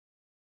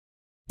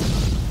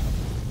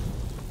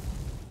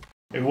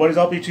Hey, what is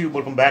up YouTube?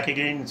 Welcome back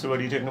again. It's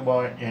already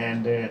technoboy,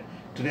 and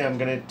today I'm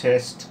gonna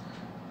test.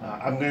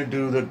 I'm gonna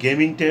do the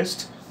gaming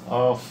test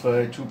of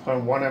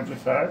 2.1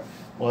 amplifier.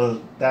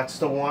 Well, that's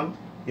the one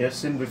you've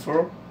seen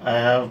before. I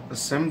have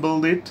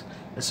assembled it.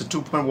 It's a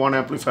 2.1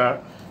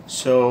 amplifier.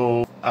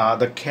 So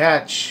the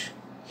catch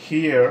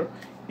here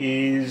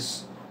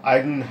is I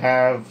didn't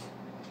have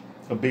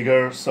a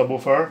bigger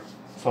subwoofer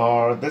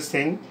for this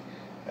thing,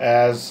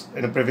 as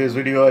in a previous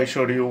video I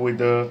showed you with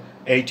the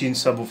 18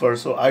 subwoofer,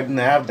 so I didn't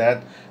have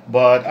that,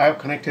 but I've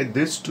connected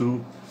this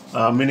to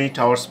mini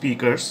tower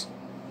speakers.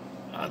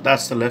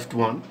 That's the left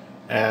one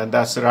and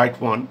that's the right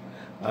one.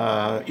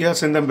 I've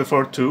seen them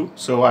before too,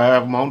 so I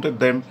have mounted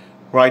them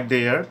right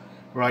there,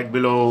 right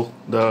below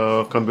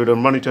the computer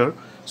monitor,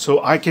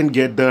 so I can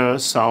get the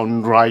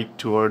sound right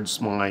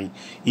towards my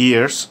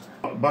ears.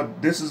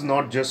 But this is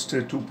not just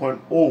a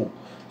 2.0.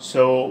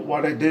 So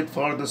what I did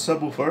for the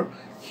subwoofer,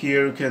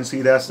 here you can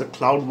see that's the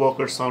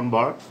Cloudwalker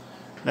soundbar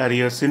that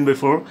you have seen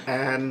before,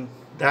 and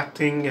that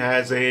thing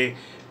has a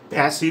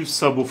passive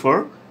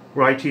subwoofer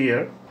right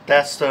here.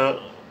 That's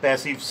the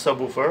passive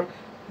subwoofer.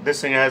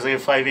 This thing has a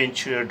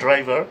 5-inch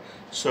driver.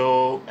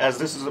 So as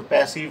this is a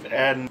passive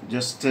and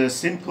just a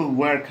simple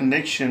wire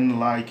connection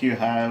like you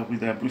have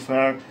with the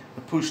amplifier,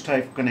 the push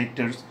type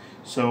connectors,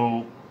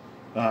 so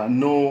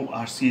no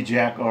RC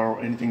jack or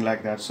anything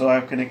like that. So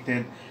I've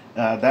connected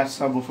that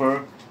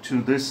subwoofer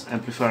to this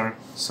amplifier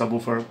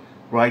subwoofer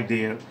right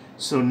there.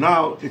 So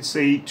now it's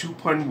a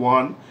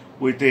 2.1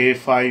 with a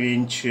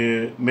 5-inch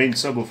main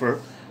subwoofer.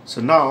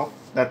 So now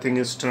that thing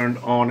is turned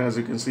on. As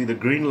you can see, the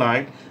green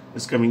light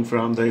is coming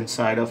from the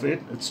inside of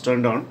it. It's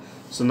turned on.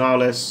 So now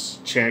let's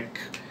check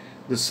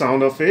the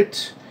sound of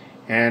it,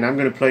 and I'm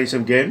going to play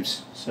some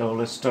games. So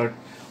let's start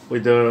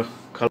with the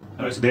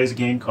color. So there's a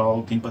game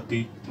called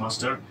 2.1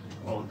 Master.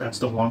 Well, that's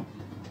the one.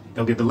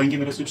 I'll get the link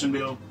in the description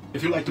below.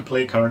 If you like to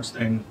play cards,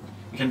 then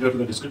you can go to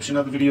the description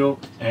of the video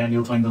and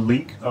you'll find the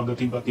link of the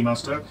 2.1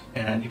 Master,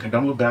 and you can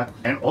download that.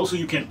 And also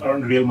you can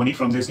earn real money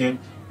from this game,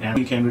 and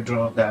you can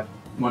withdraw that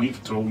money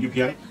through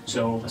UPI.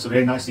 So that's a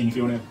very nice thing. If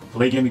you want to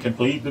play a game, you can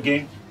play the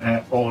game,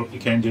 or you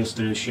can just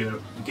share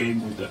the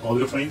game with all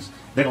your friends.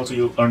 Then also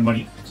you'll earn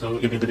money. So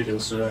you get the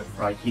details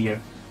right here.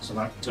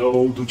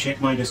 So to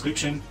check my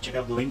description, check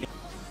out the link.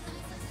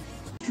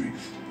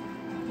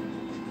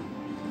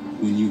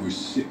 When you were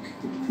sick,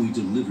 we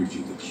delivered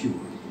you the cure.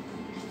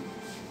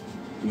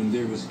 When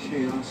there was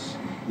chaos,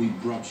 we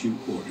brought you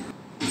order.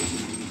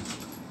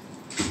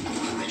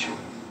 Mitchell,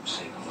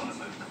 seeing a lot of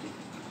movement.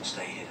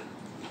 Stay hidden.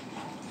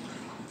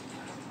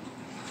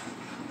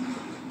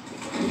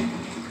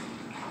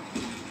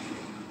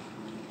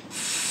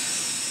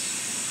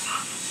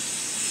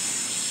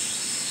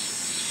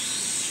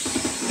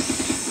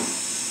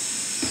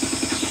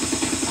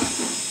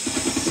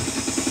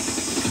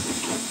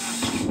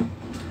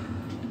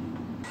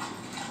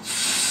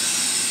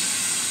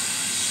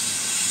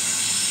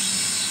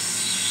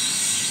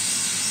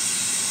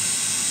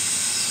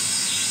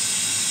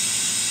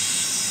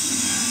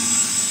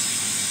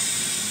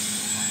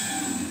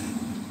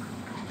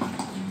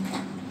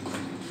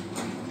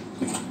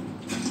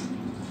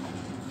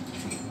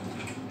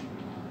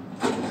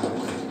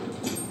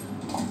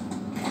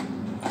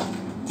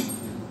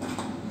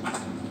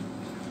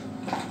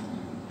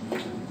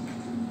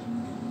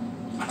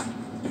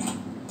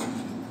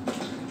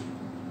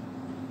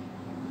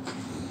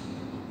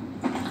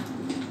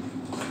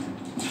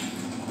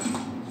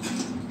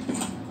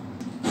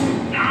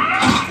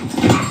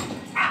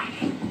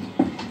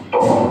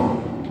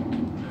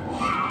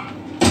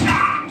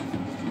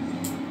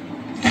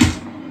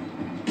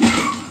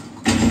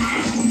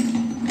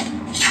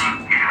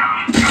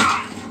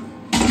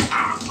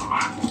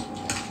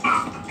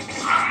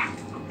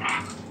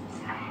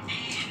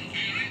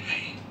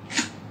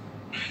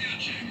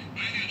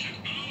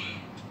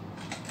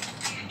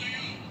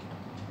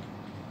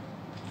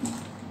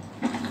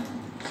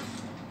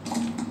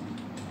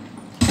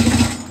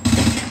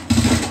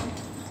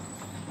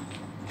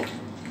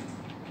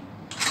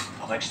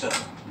 Next up,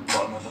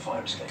 bottom of the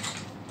fire escape.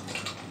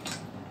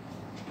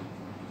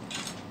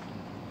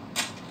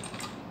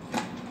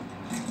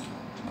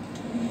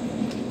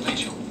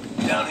 Mitchell,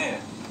 down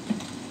here.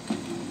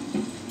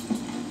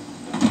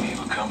 We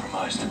were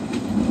compromised.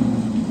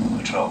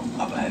 Patrol,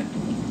 up ahead.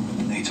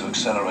 Need to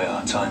accelerate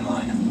our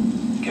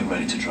timeline. Get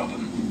ready to drop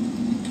them.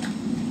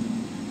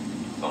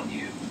 On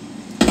you.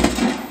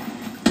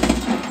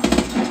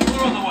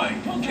 We're on the way.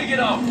 Kick it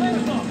off.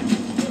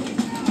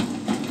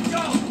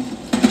 Go!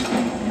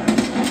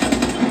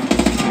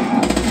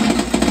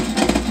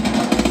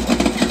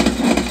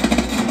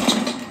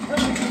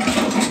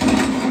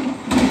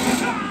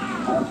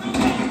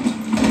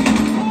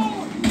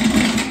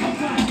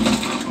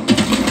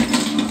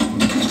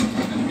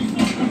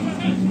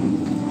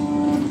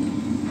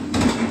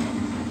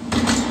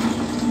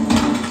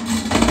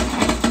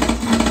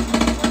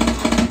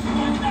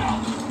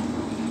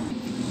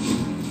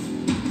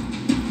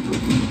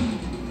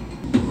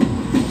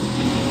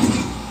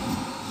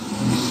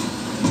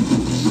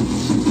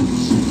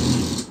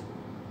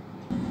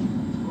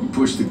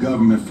 push the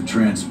government for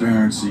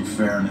transparency,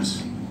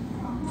 fairness,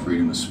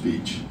 freedom of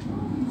speech.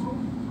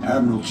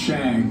 Admiral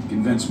Chang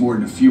convinced more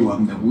than a few of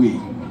them that we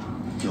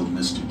killed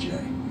Mr.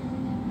 J.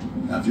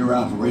 Now, if your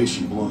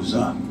operation blows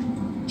up,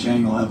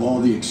 Chang will have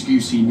all the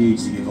excuse he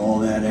needs to give all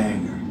that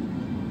anger,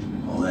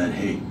 all that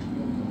hate, a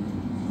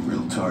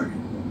real target.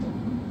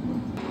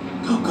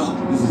 Go.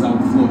 This is our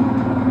floor.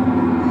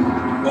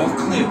 All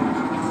clear.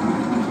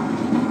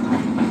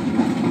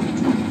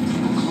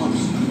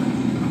 Close.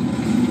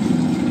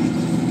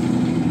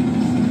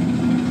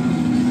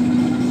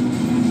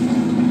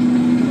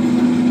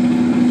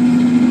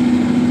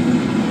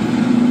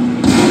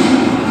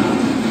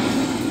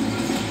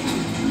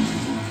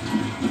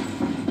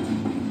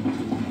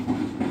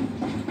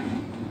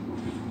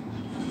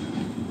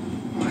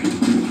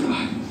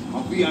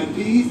 Our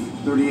VIPs?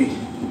 38.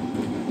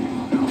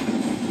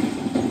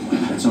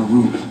 That's our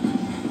room.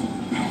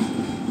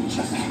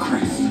 Jesus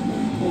Christ.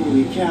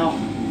 Holy cow.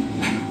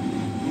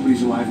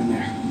 Nobody's alive in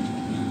there.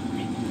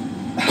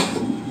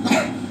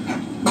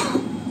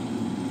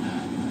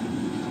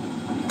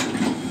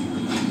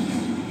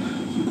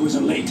 You boys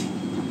are late.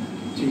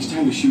 It takes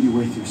time to shoot your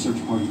way through a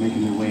search party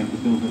making their way up the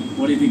building.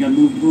 What if you got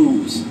moved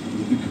rooms?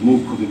 If we can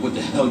move quickly, what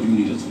the hell do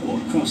you need us for?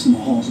 Crossing the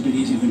hall's a bit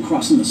easier than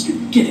crossing the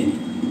street. Get in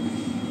here.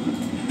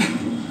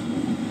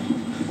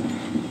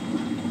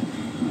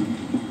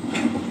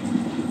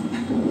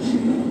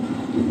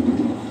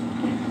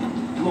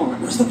 Come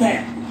on, where's the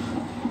van?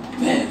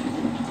 Van?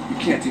 You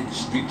can't take the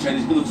street.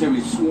 Chinese military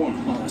is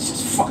swarming. Oh, that's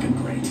just fucking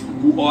great.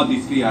 Who are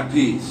these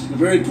VIPs? They're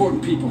very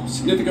important people.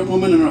 Significant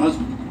woman and her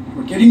husband.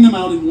 We're getting them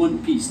out in one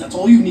piece. That's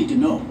all you need to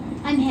know.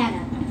 I'm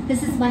Hannah.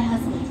 This is my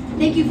husband.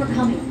 Thank you for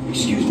coming.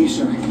 Excuse me,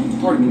 sir.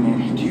 Pardon me,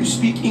 ma'am. Do you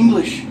speak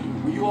English?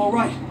 Are you all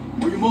right?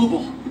 Are you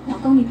mobile? 老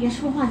公，你别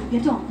说话，你别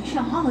动，你需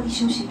要好好地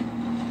休息。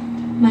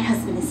My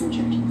husband is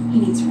injured. He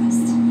needs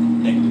rest.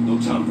 Negative. No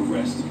time for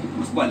rest.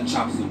 Let's fly the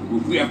choppers on the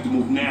roof. We have to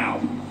move now.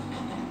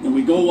 Then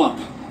we go up.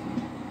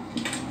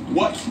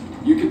 What?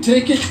 You can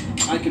take it,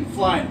 I can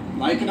fly it.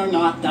 Like it or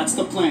not, that's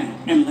the plan.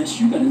 Unless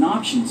you got an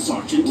option,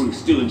 Sergeant. We're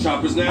stealing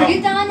choppers now? Are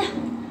you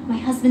done? My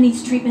husband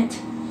needs treatment.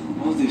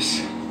 All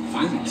this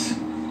violence.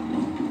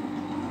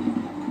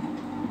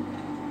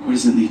 What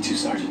does it lead to,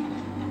 Sergeant?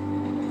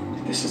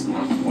 This is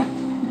not what.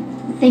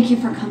 Thank you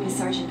for coming,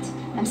 Sergeant.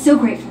 I'm so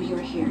grateful you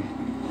are here.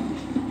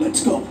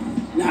 Let's go.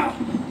 Now,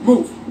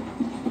 move.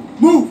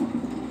 Move!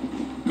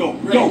 Go,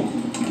 Ready. go!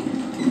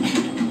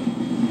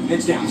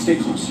 Heads down, stay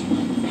close.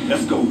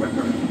 Let's go,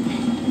 Wrecker.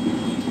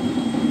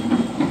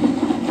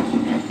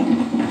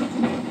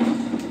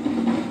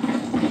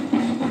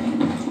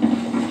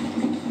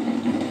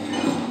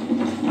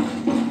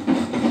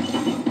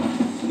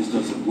 This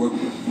doesn't work,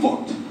 we're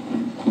fucked.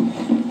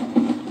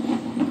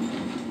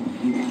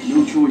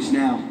 No choice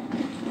now.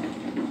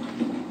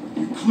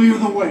 You clear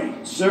the way.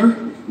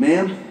 Sir,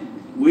 ma'am,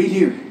 wait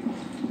here.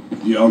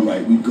 Yeah, all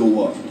right, we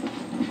go up.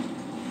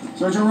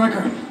 Sergeant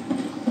Recker,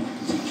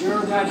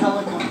 secure that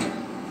helicopter.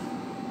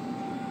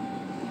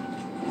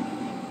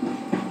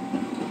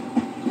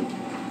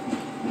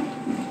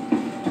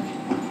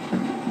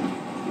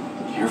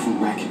 Careful,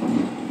 Wreck.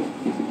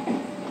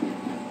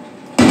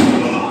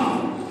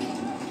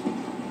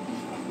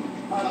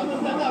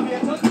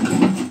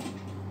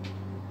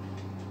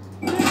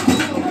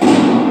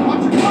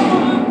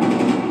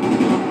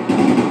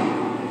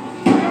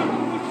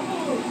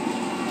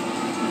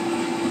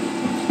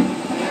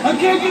 I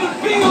can't get a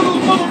feel